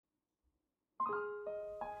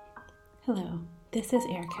Hello, this is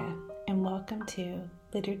Erica, and welcome to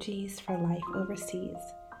Liturgies for Life Overseas,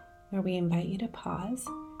 where we invite you to pause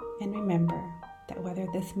and remember that whether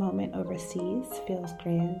this moment overseas feels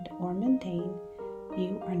grand or mundane,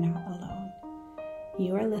 you are not alone.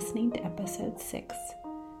 You are listening to episode 6.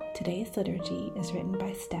 Today's liturgy is written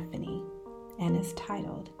by Stephanie and is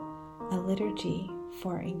titled A Liturgy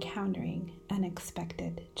for Encountering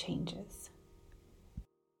Unexpected Changes.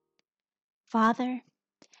 Father,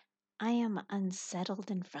 I am unsettled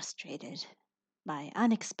and frustrated by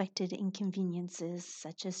unexpected inconveniences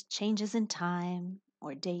such as changes in time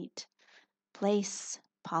or date, place,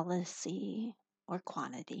 policy, or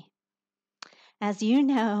quantity. As you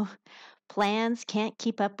know, plans can't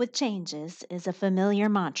keep up with changes is a familiar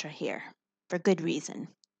mantra here, for good reason.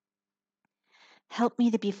 Help me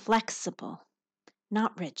to be flexible,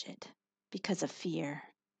 not rigid, because of fear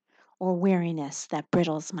or weariness that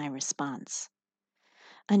brittles my response.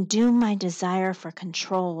 Undo my desire for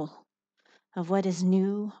control of what is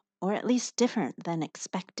new or at least different than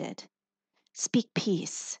expected. Speak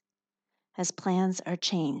peace as plans are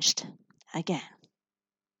changed again.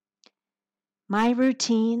 My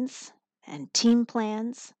routines and team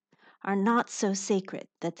plans are not so sacred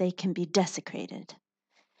that they can be desecrated.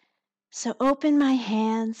 So open my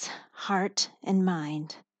hands, heart, and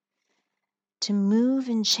mind to move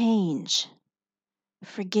and change,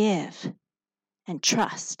 forgive, and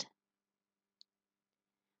trust.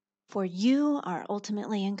 For you are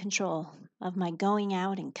ultimately in control of my going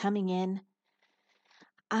out and coming in.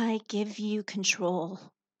 I give you control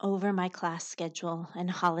over my class schedule and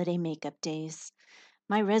holiday makeup days,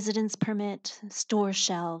 my residence permit, store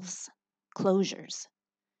shelves, closures,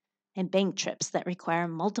 and bank trips that require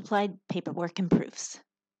multiplied paperwork and proofs.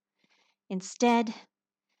 Instead,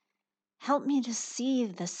 help me to see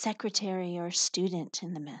the secretary or student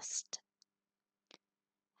in the midst.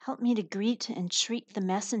 Help me to greet and treat the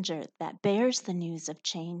messenger that bears the news of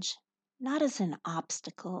change, not as an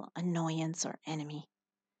obstacle, annoyance, or enemy,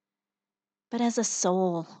 but as a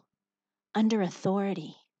soul under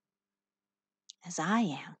authority, as I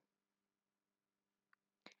am.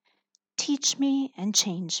 Teach me and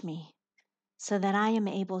change me so that I am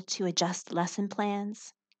able to adjust lesson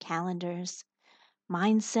plans, calendars,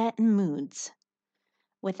 mindset, and moods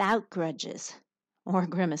without grudges or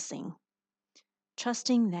grimacing,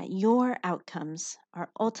 trusting that your outcomes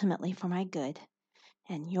are ultimately for my good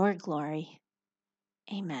and your glory.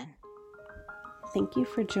 Amen. Thank you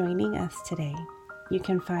for joining us today. You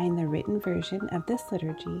can find the written version of this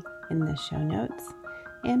liturgy in the show notes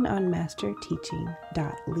and on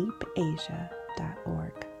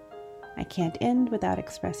masterteaching.leapasia.org. I can't end without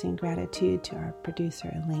expressing gratitude to our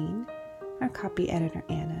producer Elaine, our copy editor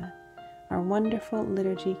Anna, our wonderful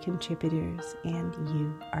liturgy contributors, and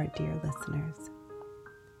you, our dear listeners.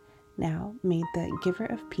 Now, may the giver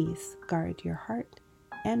of peace guard your heart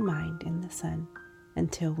and mind in the sun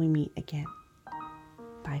until we meet again.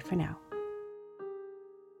 Bye for now.